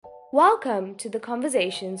Welcome to the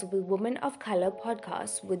Conversations with Women of Color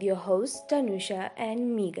podcast with your hosts Danusha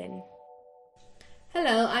and Megan.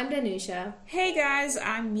 Hello, I'm Danusha. Hey guys,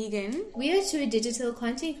 I'm Megan. We are two digital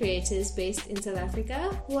content creators based in South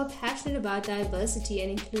Africa who are passionate about diversity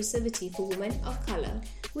and inclusivity for women of color.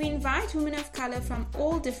 We invite women of color from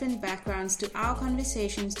all different backgrounds to our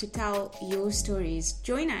conversations to tell your stories.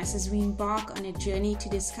 Join us as we embark on a journey to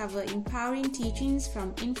discover empowering teachings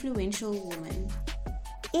from influential women.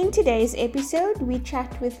 In today's episode, we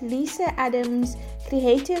chat with Lisa Adams,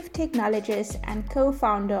 creative technologist and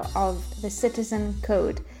co-founder of the Citizen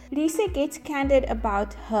Code. Lisa gets candid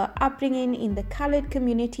about her upbringing in the colored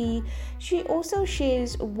community. She also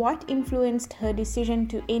shares what influenced her decision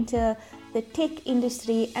to enter the tech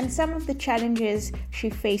industry and some of the challenges she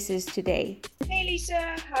faces today. Hey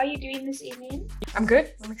Lisa, how are you doing this evening? I'm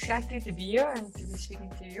good. I'm excited to be here and to be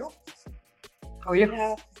speaking to you. How are you?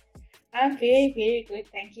 Yeah, I'm very, very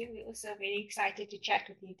good. Thank you. We're also very excited to chat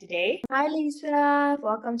with you today. Hi Lisa,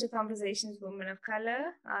 welcome to Conversations with Women of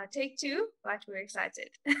Color. Take two, but we're excited.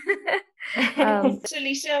 So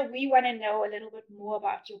Lisa, we want to know a little bit more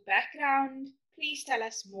about your background. Please tell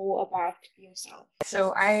us more about yourself.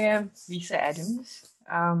 So I am Lisa Adams.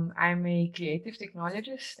 I'm a creative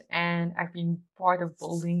technologist and I've been part of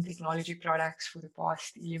building technology products for the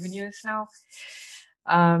past 11 years now.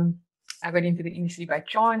 I got into the industry by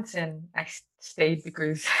chance and I stayed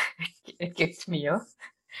because it kept me here.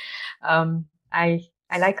 I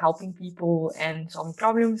like helping people and solving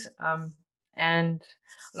problems. And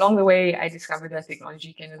along the way, I discovered that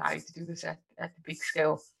technology can allow you to do this at the big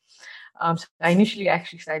scale. So I initially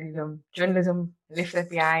actually studied journalism, left that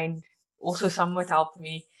behind, also somewhat helped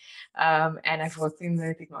me. And I've worked in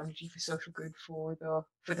the technology for social good for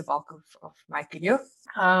the bulk of my career.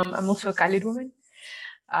 I'm also a colored woman.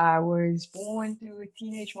 I was born to a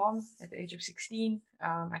teenage mom at the age of 16.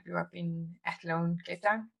 I grew up in Athlone, Cape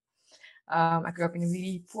Town. I grew up in a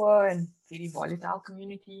very poor and very volatile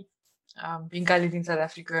community. Being colored in South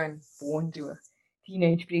Africa and born to a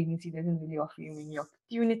teenage pregnancy doesn't really offer you many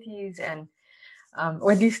opportunities, and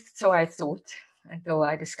or at least so I thought, until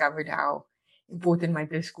I discovered how important my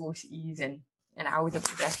discourse is and how that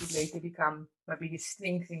could later become my biggest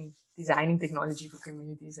strength in designing technology for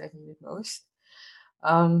communities that need it most.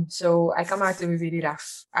 So I come out of a very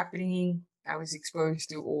rough upbringing. I was exposed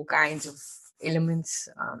to all kinds of elements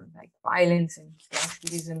like violence and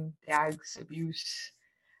gangsterism, drugs, abuse,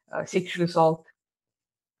 sexual assault.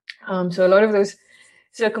 So a lot of those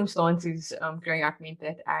circumstances growing up meant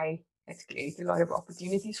that I had to create a lot of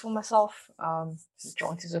opportunities for myself. The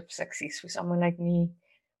chances of success for someone like me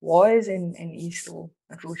was and is still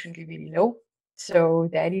unfortunately very low. So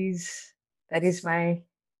that is my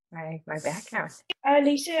background.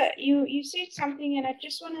 Lisa, you said something, and I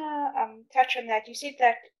just want to touch on that. You said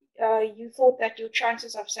that you thought that your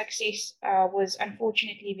chances of success was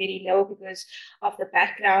unfortunately very low because of the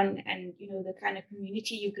background and the kind of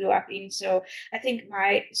community you grew up in. So I think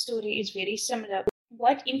my story is very similar.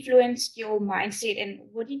 What influenced your mindset, and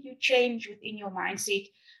what did you change within your mindset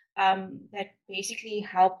that basically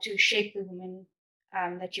helped to shape the woman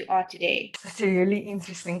that you are today? That's a really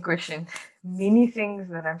interesting question. Many things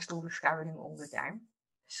that I'm still discovering all the time.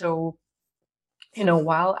 So,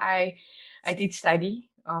 while I did study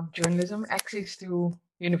journalism, access to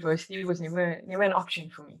university was never an option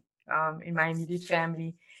for me. In my immediate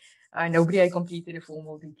family, nobody had completed a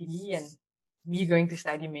formal degree, and me going to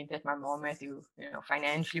study meant that my mom had to,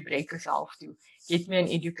 financially break herself to get me an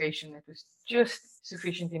education that was just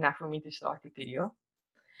sufficient enough for me to start a career.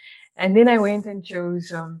 And then I went and chose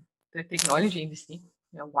the technology industry,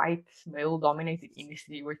 white male-dominated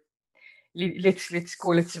industry with let's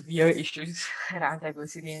call it severe issues around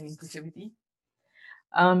diversity and inclusivity.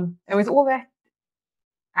 And with all that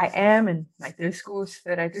I am and my discourse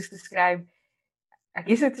that I just described, I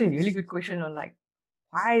guess it's a really good question on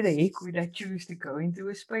why the heck would I choose to go into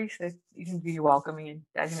a space that isn't really welcoming and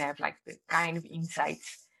doesn't have the kind of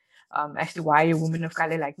insights as to why a woman of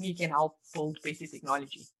color like me can help build better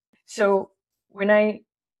technology. So when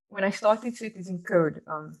I started Citizen Code,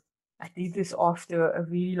 I did this after a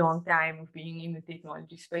really long time of being in the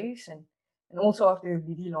technology space and also after a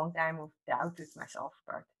really long time of doubt with myself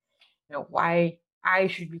about why I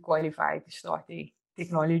should be qualified to start a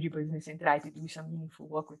technology business and try to do some meaningful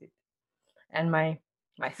work with it. And my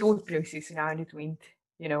thought process around it went,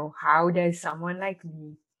 how does someone like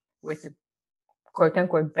me with the quote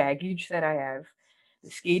unquote baggage that I have, the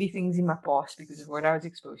scary things in my past because of what I was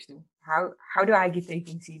exposed to, how do I get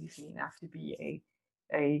taken seriously enough to be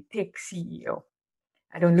a tech CEO?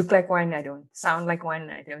 I don't look like one. I don't sound like one.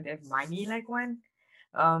 I don't have money like one.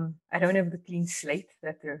 I don't have the clean slate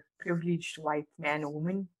that a privileged white man or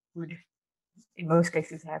woman would, in most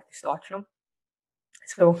cases, have to start from.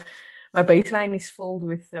 So my baseline is filled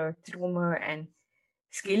with trauma and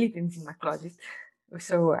skeletons in my closet.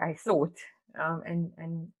 So I thought,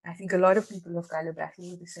 and I think a lot of people of color battle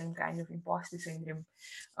with the same kind of imposter syndrome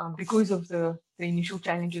because of the initial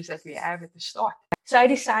challenges that we have at the start. So I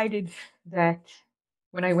decided that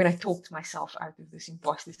when I talked myself out of this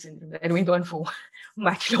imposter syndrome that went on for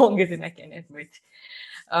much longer than I can admit,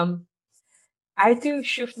 I had to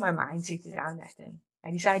shift my mindset around that. And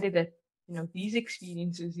I decided that, these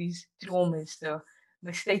experiences, these traumas, the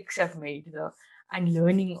mistakes I've made, the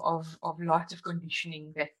unlearning of lots of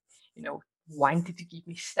conditioning that, wanted to keep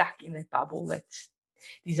me stuck in a bubble that's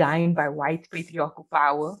designed by white patriarchal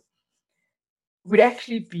power would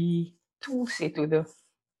actually be tool set, or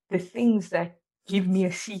the things that give me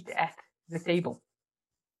a seat at the table.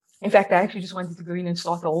 In fact, I actually just wanted to go in and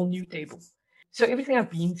start a whole new table. So everything I've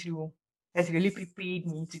been through has really prepared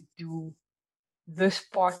me to do this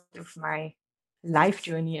part of my life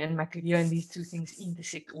journey and my career, and these two things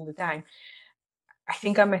intersect all the time. I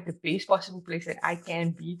think I'm at the best possible place that I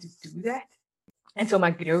can be to do that. And so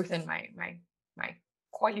my growth and my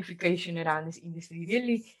qualification around this industry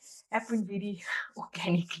really happened very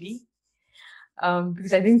organically,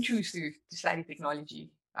 because I didn't choose to study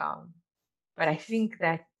technology. But I think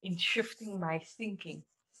that in shifting my thinking,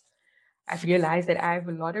 I've realized that I have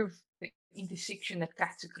a lot of the intersection that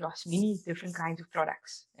cuts across many different kinds of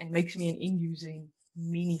products and makes me an end user in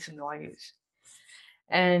many scenarios.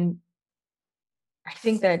 And I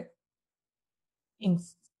think that in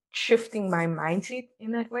shifting my mindset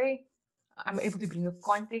in that way, I'm able to bring a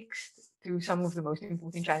context to some of the most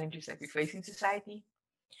important challenges that we face in society,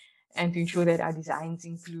 and to ensure that our designs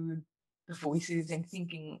include the voices and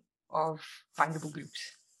thinking of vulnerable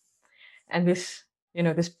groups. And this,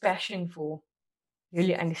 this passion for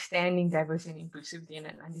really understanding diversity and inclusivity and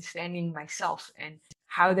understanding myself and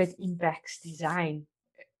how that impacts design,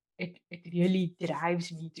 it really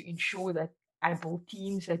drives me to ensure that I build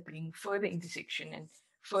teams that bring further intersection and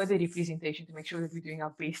further representation to make sure that we're doing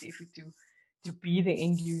our best effort to be the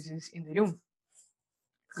end users in the room.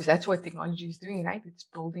 Because that's what technology is doing, right? It's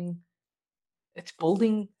building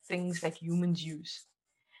things that humans use.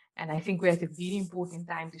 And I think we're at a very important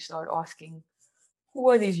time to start asking, who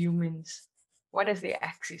are these humans? What does their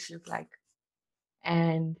access look like?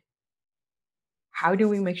 And how do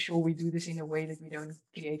we make sure we do this in a way that we don't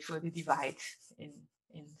create further divides in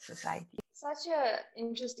society? Such an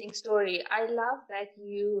interesting story. I love that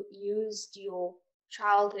you used your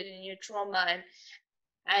childhood and your trauma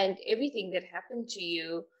and everything that happened to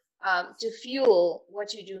you to fuel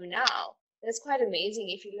what you do now. That's quite amazing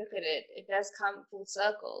if you look at it. It does come full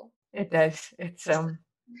circle. It does. It's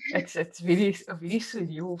it's really a very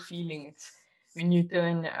surreal feeling. It's when you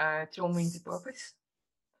turn trauma into purpose.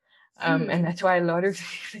 And that's why a lot of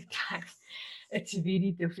the time it's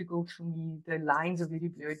very difficult for me. The lines are very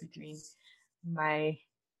blurred between my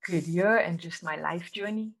career and just my life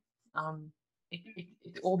journey.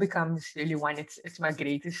 It all becomes really one. It's my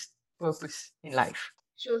greatest purpose in life.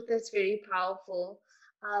 Sure, that's very powerful.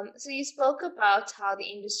 So you spoke about how the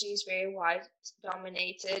industry is very white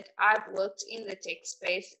dominated. I've worked in the tech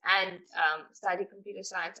space and studied computer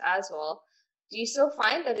science as well. Do you still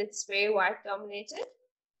find that it's very white dominated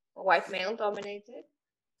or white male dominated?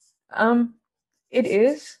 It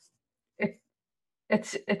is.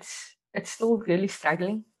 It's still really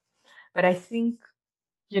struggling, but I think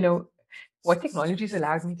what technology has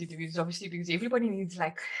allowed me to do is obviously because everybody needs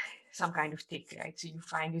like some kind of tech, right? So you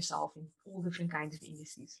find yourself in all different kinds of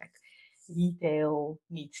industries, like retail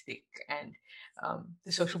needs tech, and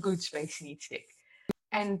the social goods space needs tech.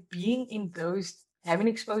 And being in those, having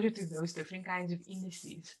exposure to those different kinds of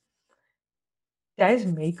industries does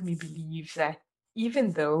make me believe that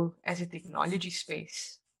even though as a technology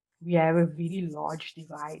space, we have a very large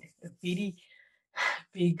divide, a very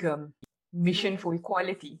big mission for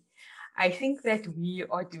equality, I think that we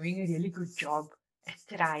are doing a really good job at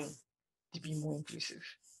trying to be more inclusive.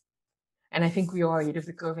 And I think we are ahead of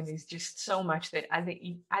the curve, and there's just so much that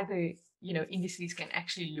other industries can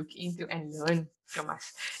actually look into and learn from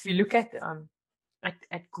us. We look at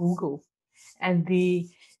Google and the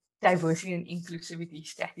diversity and inclusivity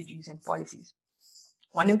strategies and policies.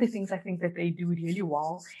 One of the things I think that they do really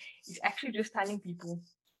well is actually just telling people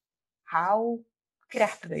how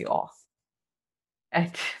crap they are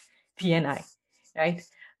at D&I, right?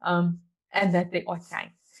 And that they are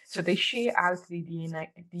trying. So they share out the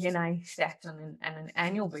D&I stats on an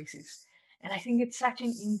annual basis. And I think it's such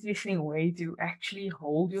an interesting way to actually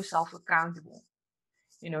hold yourself accountable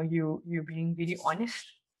you're being very honest,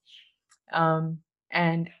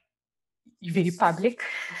 and you're very public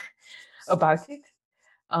about it.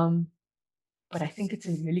 But I think it's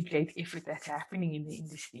a really great effort that's happening in the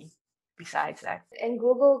industry besides that. And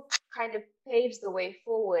Google kind of paves the way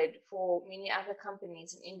forward for many other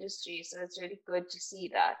companies and industries. So it's really good to see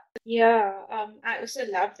that. Yeah, I also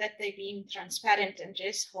love that they're being transparent and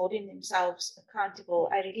just holding themselves accountable.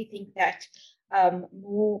 I really think that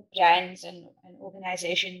more brands and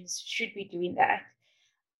organizations should be doing that.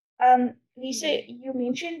 Lisa, you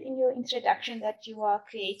mentioned in your introduction that you are a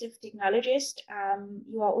creative technologist.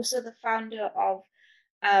 You are also the founder of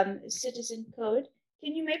Citizen Code.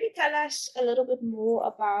 Can you maybe tell us a little bit more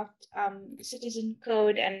about Citizen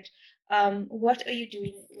Code and what are you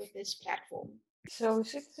doing with this platform? So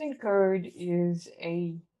Citizen Code is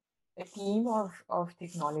a team of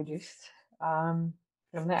technologists from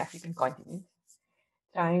the African continent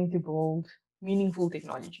trying to build meaningful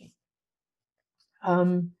technology.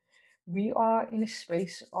 We are in a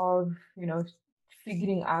space of,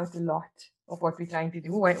 figuring out a lot of what we're trying to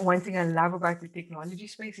do. One thing I love about the technology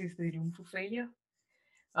space is the room for failure.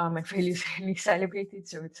 And failure is really celebrated.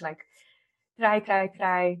 So it's like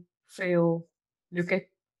try, fail, look at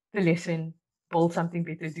the lesson, build something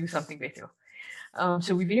better, do something better.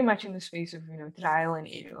 So we're very much in the space of, trial and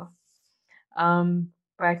error.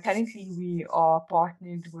 But currently we are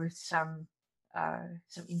partnered with some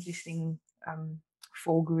interesting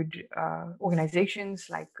for good organizations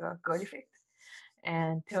like Girl Effect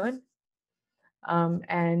and Turn.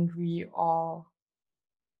 And we are,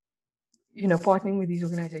 partnering with these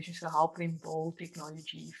organizations to help them build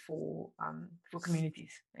technology for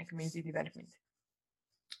communities and community development.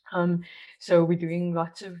 So we're doing a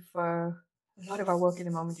lot of our work at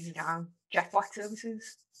the moment is around chatbot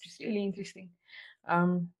services, which is really interesting.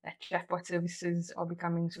 That chatbot services are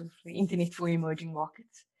becoming sort of the internet for emerging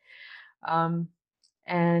markets.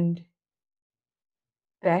 And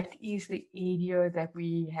that is the area that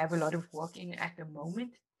we have a lot of work in at the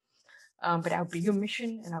moment. But our bigger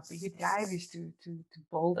mission and our bigger drive is to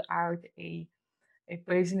build out a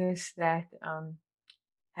business that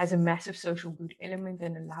has a massive social good element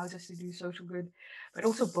and allows us to do social good, but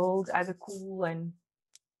also build other cool and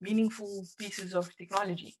meaningful pieces of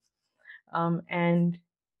technology. And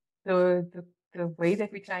the way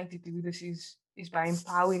that we're trying to do this is by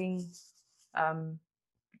empowering,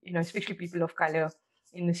 especially people of color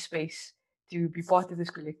in this space to be part of this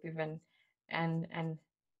collective. And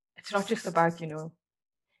it's not just about,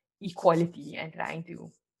 equality and trying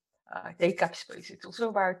to take up space. It's also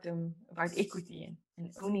about equity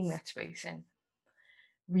and owning that space. And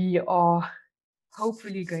we are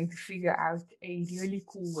hopefully going to figure out a really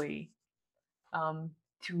cool way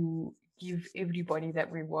to give everybody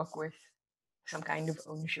that we work with some kind of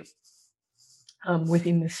ownership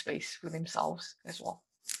within this space for themselves as well.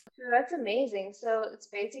 So that's amazing. So it's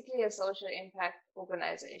basically a social impact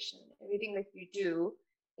organization. Everything that you do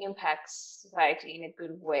impacts society in a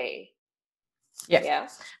good way. Yeah.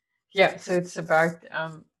 So it's about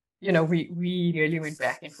we really went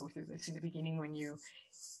back and forth with this in the beginning when you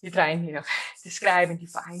try and describe and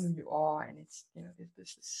define who you are, and it's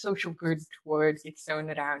this social good word gets thrown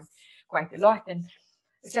around quite a lot, and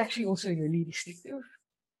it's actually also really restrictive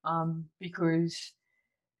because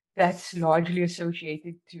that's largely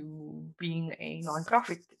associated to being a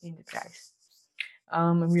non-profit enterprise.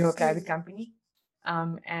 And we are a private company,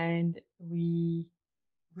 and we're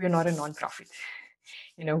not a non-profit.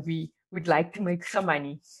 We would like to make some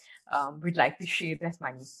money. We'd like to share that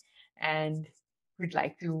money, and we'd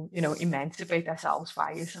like to, emancipate ourselves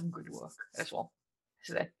via some good work as well,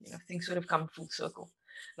 so that things sort of come full circle.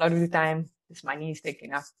 A lot of the time, this money is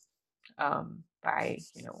taken up by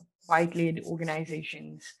white-led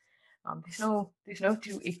organizations. There's no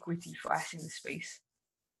true equity for us in the space.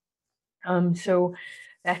 So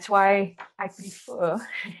that's why I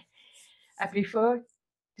prefer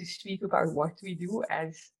to speak about what we do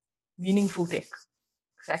as meaningful tech.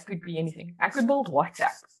 Because that could be anything. I could build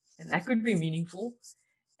WhatsApp, and that could be meaningful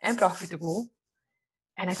and profitable,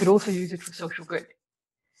 and I could also use it for social good.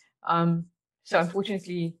 So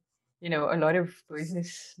unfortunately, a lot of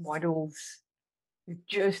business models with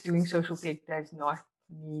just doing social tech does not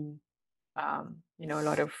mean, a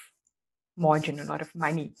lot of margin, a lot of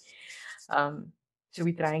money. So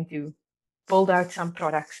we're trying to build out some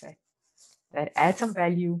products that add some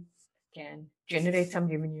value, can generate some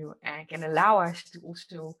revenue, and can allow us to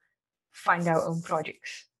also fund our own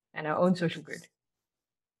projects and our own social good.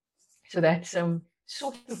 So that's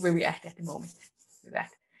sort of where we're at the moment with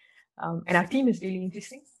that. And our team is really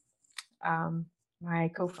interesting. My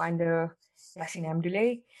co-founder, Yasin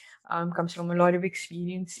Amdulay, comes from a lot of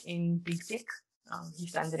experience in big tech.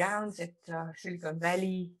 He's done the rounds at Silicon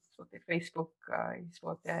Valley, he's worked at Facebook, he's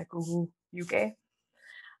worked at Google UK,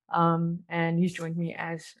 and he's joined me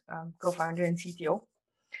as co-founder and CTO.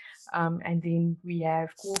 And then we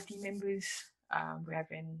have core team members. We have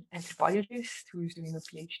an anthropologist who's doing a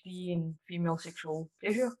PhD in female sexual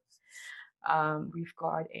pleasure. We've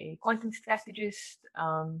got a content strategist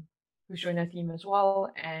who's joined our team as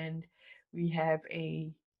well, and we have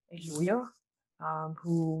a lawyer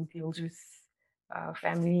who deals with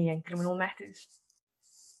family and criminal matters.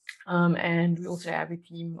 And we also have a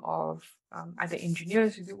team of other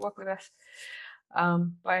engineers who do work with us.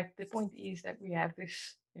 But the point is that we have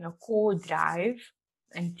this, core drive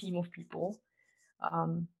and team of people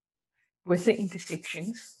with the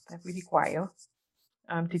intersections that we require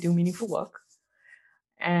to do meaningful work.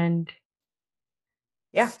 And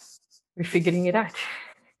yeah, we're figuring it out.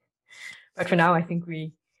 But for now, I think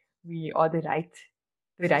we are the right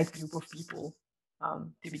group of people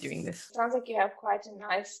to be doing this. Sounds like you have quite a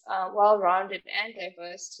nice, well-rounded and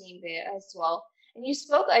diverse team there as well. And you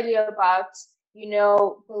spoke earlier about,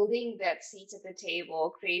 building that seat at the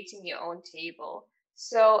table, creating your own table.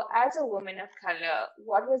 So as a woman of color,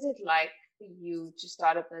 what was it like for you to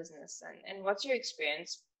start a business, and what's your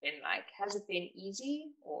experience been like? Has it been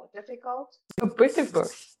easy or difficult? A bit of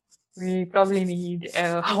both. We probably need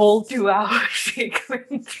a whole 2-hour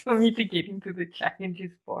segment for me to get into the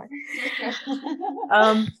challenges part.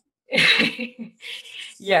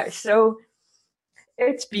 Yeah, so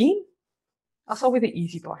I'll start with the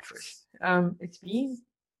easy part first. It's been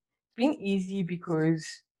easy because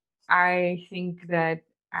I think that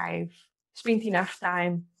I've spent enough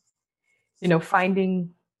time,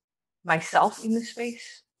 finding myself in the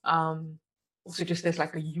space. Also just as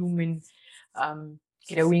like a human,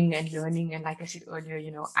 growing and learning, and like I said earlier,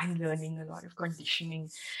 unlearning a lot of conditioning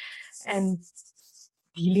and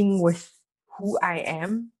dealing with who I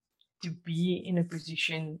am to be in a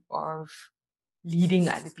position of leading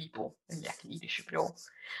other people in that leadership role.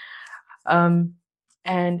 And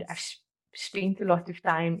I've spent a lot of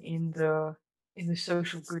time in the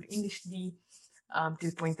social good industry, to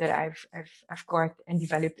the point that I've got and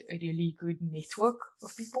developed a really good network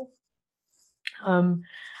of people.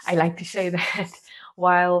 I like to say that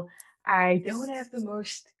while I don't have the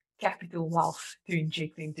most capital wealth to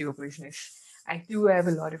inject into a business, I do have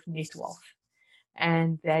a lot of net wealth,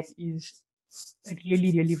 and that is a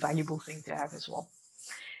really, really valuable thing to have as well.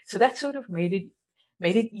 So that sort of made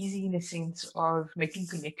it easy in the sense of making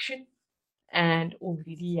connection and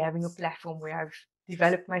already having a platform where I've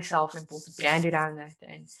developed myself and built a brand around that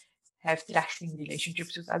and have trusting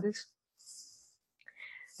relationships with others.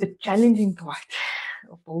 The challenging part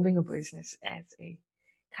of building a business as a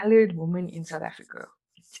colored woman in South Africa,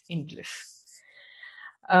 it's endless.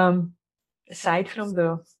 Aside from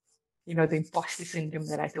the imposter syndrome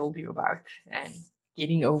that I told you about and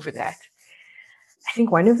getting over that, I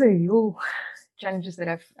think one of the real challenges that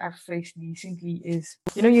I've faced recently is,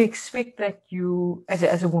 you expect that you,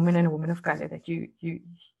 as a woman and a woman of color, that you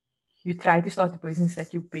try to start a business,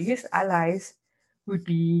 that your biggest allies would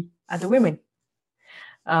be other women,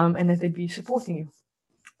 and that they'd be supporting you.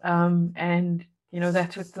 And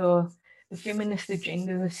that's what the feminist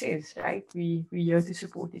agenda says, right? We're here to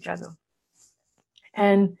support each other.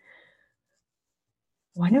 And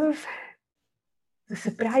one of the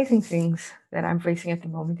surprising things that I'm facing at the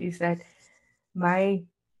moment is that my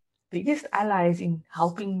biggest allies in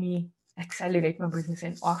helping me accelerate my business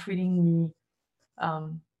and offering me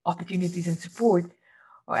opportunities and support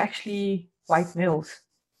are actually white males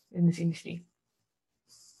in this industry.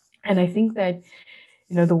 And I think that,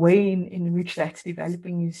 the way in which that's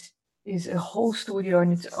developing is a whole story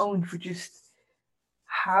on its own for just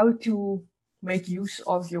how to make use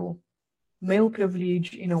of your male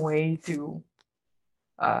privilege in a way to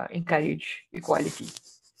encourage equality.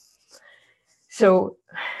 So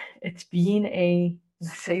it's been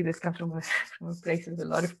let's say this comes from a place with a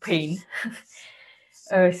lot of pain,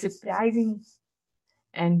 a surprising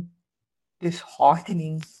and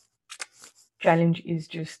disheartening challenge is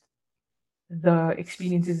just the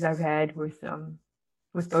experiences I've had with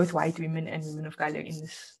both white women and women of color in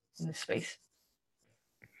this space.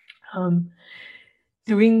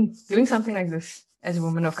 Doing something like this as a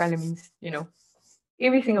woman of color means,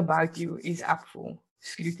 everything about you is up for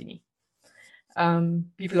scrutiny.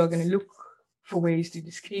 People are going to look for ways to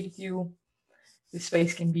discredit you. The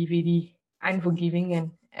space can be very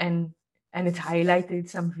unforgiving, and it's highlighted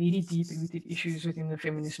some very deep-rooted issues within the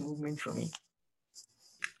feminist movement for me.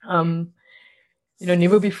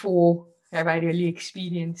 Never before have I really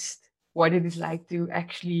experienced what it is like to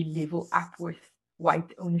actually level up with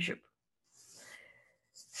white ownership.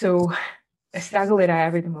 So a struggle that I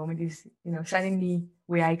have at the moment is, suddenly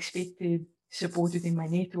where I expected support within my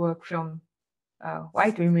network from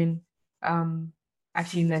white women, I've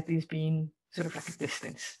seen that there's been sort of like a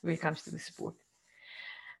distance when it comes to the support.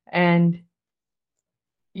 And,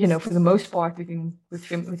 for the most part within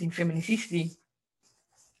feminist history,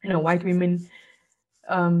 white women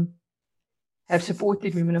have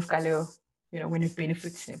supported women of color, when it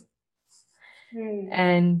benefits them.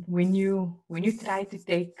 And when you try to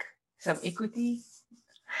take some equity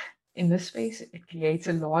in this space, it creates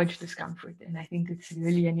a large discomfort. And I think it's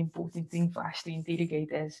really an important thing for us to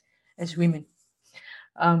interrogate as women.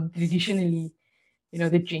 Traditionally,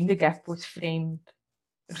 the gender gap was framed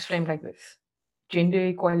like this. Gender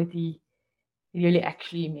equality really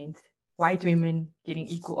actually meant white women getting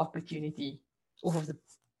equal opportunity off of the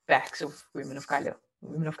backs of women of color.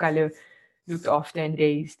 Women of color looked after and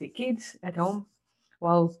raised their kids at home,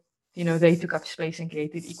 while they took up space and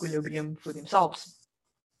created equilibrium for themselves.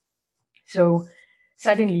 So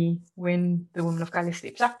suddenly, when the woman of color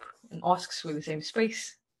steps up and asks for the same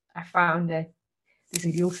space, I found that there's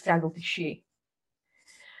a real struggle to share.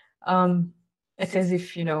 It's as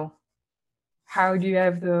if, how do you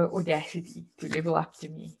have the audacity to level up to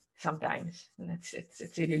me sometimes? And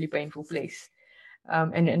it's a really painful place.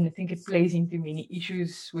 And I think it plays into many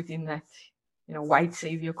issues within that, white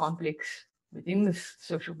savior complex within this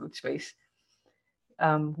social good space,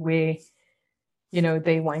 where,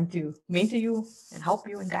 they want to mentor you and help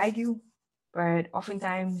you and guide you. But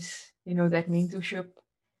oftentimes, that mentorship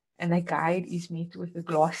and that guide is met with a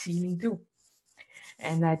glass ceiling too.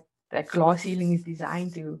 And that glass ceiling is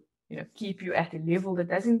designed to, keep you at a level that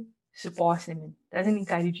doesn't surpass them and doesn't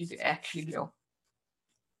encourage you to actually grow.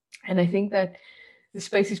 And I think that the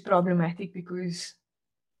space is problematic because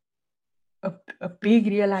a big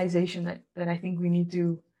realization that I think we need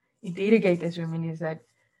to interrogate as women is that,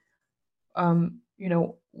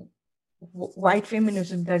 white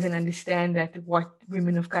feminism doesn't understand that what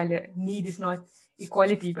women of color need is not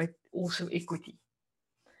equality, but also equity.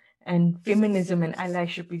 And feminism and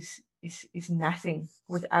allyship is nothing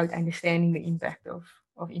without understanding the impact of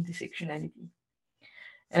intersectionality.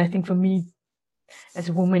 And I think for me, as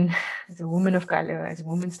a woman of color, as a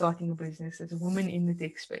woman starting a business, as a woman in the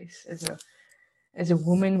tech space, as a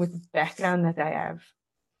woman with the background that I have,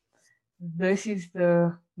 this is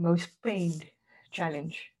the most pained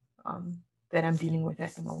challenge that I'm dealing with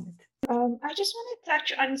at the moment. I just want to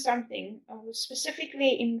touch on something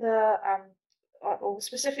specifically in the or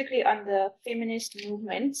specifically on the feminist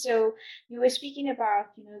movement. So you were speaking about,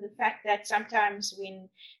 the fact that sometimes when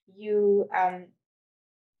you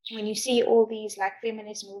see all these like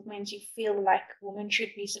feminist movements, you feel like women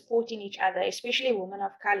should be supporting each other, especially women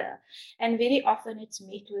of color. And very often it's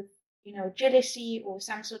met with, jealousy or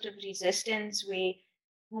some sort of resistance where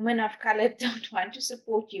women of color don't want to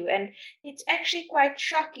support you. And it's actually quite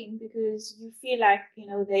shocking because you feel like,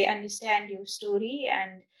 they understand your story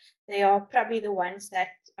and they are probably the ones that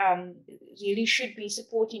really should be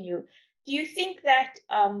supporting you. Do you think that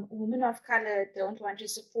women of color don't want to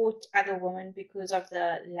support other women because of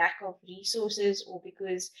the lack of resources, or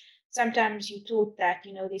because sometimes you thought that,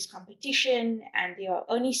 there's competition and there are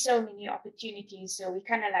only so many opportunities, so we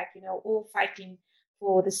kind of like, all fighting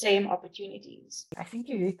for the same opportunities? I think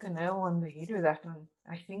you hit the nail on the head with that one.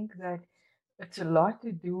 I think that it's a lot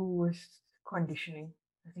to do with conditioning.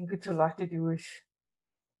 I think it's a lot to do with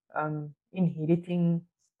inheriting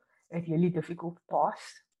a really difficult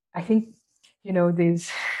past. I think,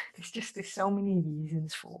 there's so many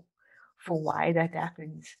reasons for why that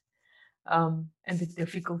happens. And the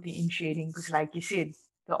difficulty in sharing, because like you said,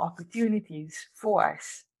 the opportunities for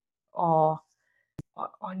us are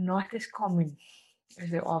not as common as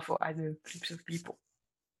they are for other groups of people.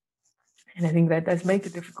 And I think that does make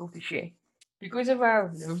it difficult to share. Because of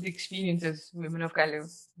our lived experience as women of color,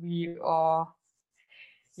 we are,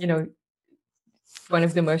 one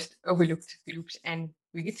of the most overlooked groups, and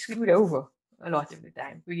we get screwed over a lot of the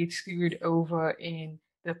time. We get screwed over in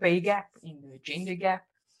the pay gap, in the gender gap,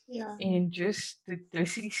 in just the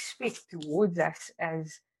disrespect towards us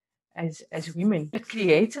as women. It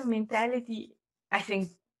creates a mentality, I think,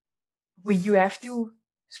 where you have to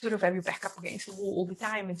sort of have your back up against the wall all the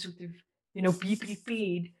time and sort of, be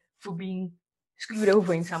prepared for being screwed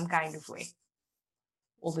over in some kind of way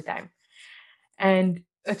all the time. And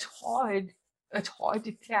it's hard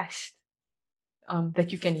to trust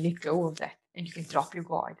that you can let go of that and you can drop your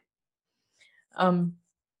guard.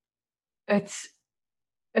 It's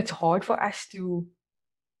hard for us to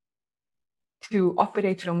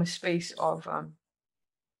operate from a space of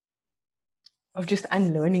just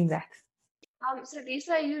unlearning that. So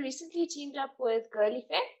Lisa, you recently teamed up with Girl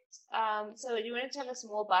Effect. So do you want to tell us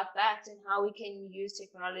more about that and how we can use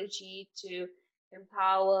technology to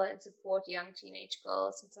empower and support young teenage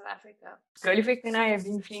girls in South Africa? Girl Effect and I have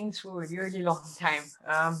been friends for a really long time.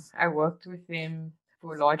 I worked with them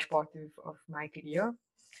for a large part of my career.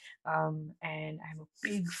 And I'm a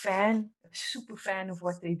big fan, a super fan of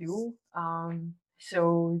what they do.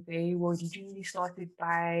 So they were originally started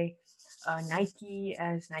by Nike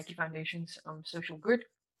as Nike Foundation's social good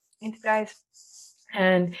enterprise.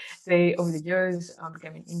 And they, over the years,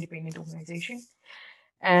 became an independent organization.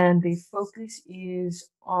 And the focus is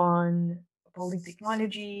on building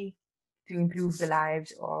technology to improve the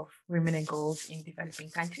lives of women and girls in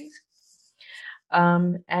developing countries.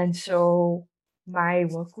 And so my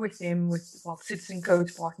work with them, with Citizen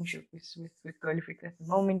Code's partnership with Girl Effect at the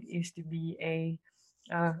moment, is to be a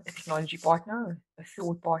technology partner, a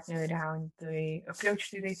thought partner around the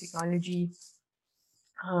approach to the technology.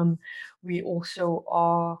 We also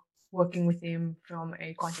are working with them from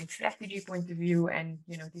a content strategy point of view, and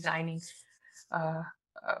designing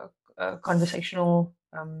conversational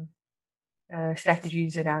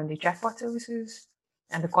strategies around the chatbot services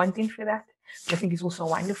and the content for that, which I think is also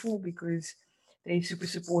wonderful because they're super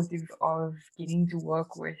supportive of getting to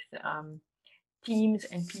work with teams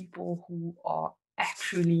and people who are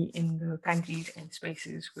actually in the countries and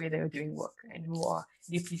spaces where they're doing work and who are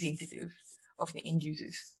representative of the end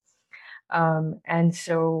users. And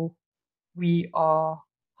so we are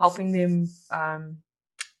helping them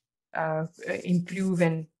improve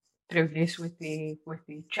and progress with the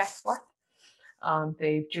chatbot.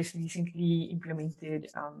 They've just recently implemented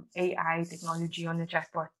AI technology on the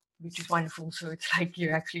chatbot, which is wonderful. So it's like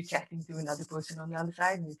you're actually chatting to another person on the other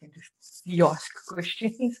side, and you can just ask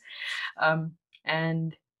questions.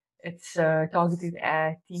 And it's targeted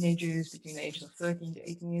at teenagers between the ages of 13 to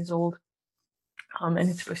 18 years old. And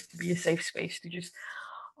it's supposed to be a safe space to just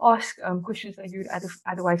ask questions that you would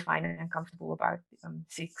otherwise find uncomfortable about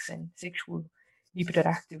sex and sexual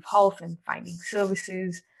reproductive health and finding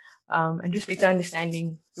services. And just better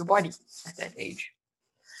understanding your body at that age.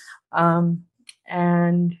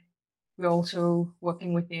 And we're also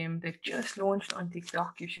working with them. They've just launched on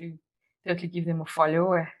TikTok. You should totally give them a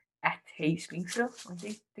follow at Hey Springster on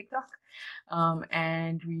TikTok.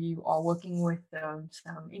 And we are working with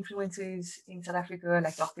some influencers in South Africa,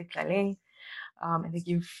 like Dr. Tlaleng. And they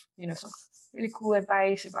give, some really cool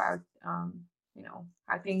advice about,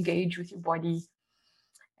 how to engage with your body.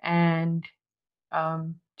 And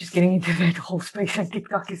just getting into that whole space on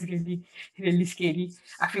TikTok is really, really scary.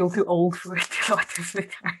 I feel too old for it a lot of the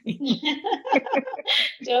time.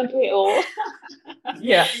 Don't we all?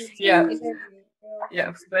 Yeah.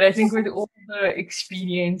 But I think with all the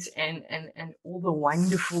experience and all the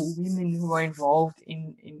wonderful women who are involved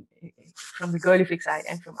in from the Girl Effect side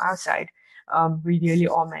and from our side, we really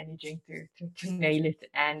are managing to nail it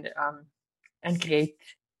and create,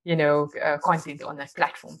 content on that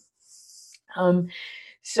platform.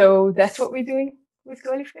 So that's what we're doing with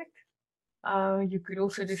Girl Effect. You could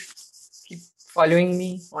also just keep following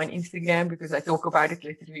me on Instagram because I talk about it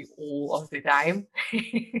literally all of the time.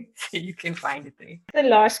 So you can find it there. The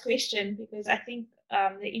last question, because I think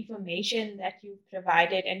the information that you've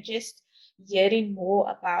provided and just hearing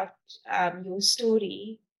more about your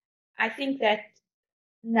story, I think that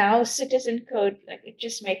now Citizen Code, it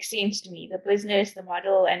just makes sense to me. The business, the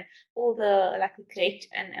model, and all the great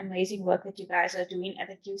and amazing work that you guys are doing and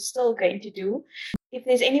that you're still going to do. If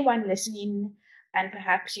there's anyone listening and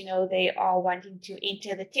perhaps, they are wanting to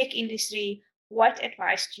enter the tech industry, what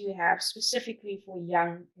advice do you have specifically for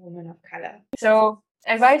young women of color? So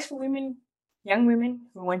advice for young women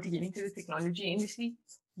who want to get into the technology industry,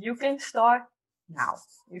 you can start now.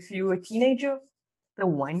 If you're a teenager, the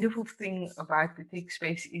wonderful thing about the tech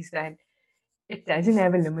space is that it doesn't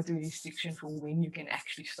have a limit or restriction for when you can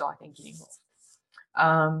actually start and get involved.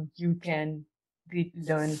 You can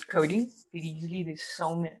learn coding very easily. There's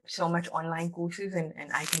so much online courses, and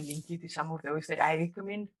I can link you to some of those that I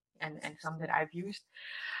recommend and some that I've used.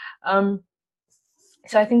 So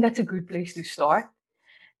I think that's a good place to start.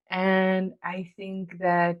 And I think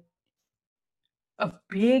that a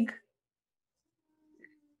big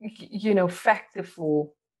factor for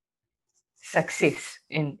success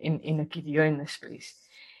in a career in this space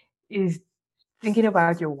is thinking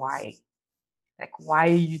about your why. Like, why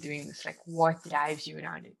are you doing this? Like, what drives you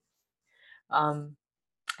around it?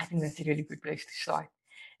 I think that's a really good place to start.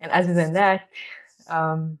 And other than that,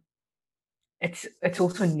 it's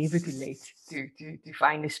also never too late to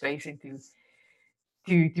find a space and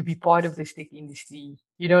to be part of this tech industry.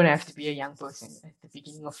 You don't have to be a young person at the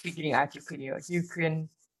beginning of figuring out your career. You can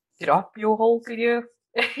drop your whole career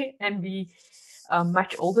and be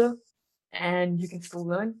much older, and you can still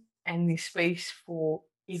learn, and there's space for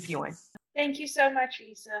everyone. Thank you so much,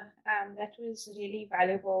 Lisa. That was really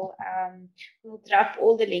valuable. We'll drop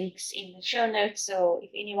all the links in the show notes, so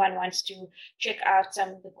if anyone wants to check out some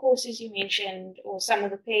of the courses you mentioned or some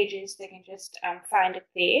of the pages, they can just find it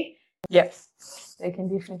there. Yes, they can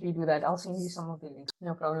definitely do that. I'll send you some of the links.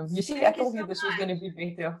 No problem. You see, I told you this was going to be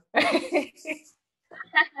better.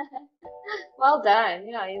 Well done.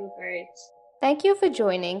 Yeah, you were great. Thank you for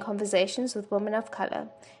joining Conversations with Women of Color.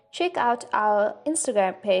 Check out our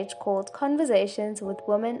Instagram page called Conversations with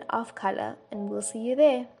Women of Color, and we'll see you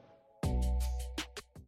there.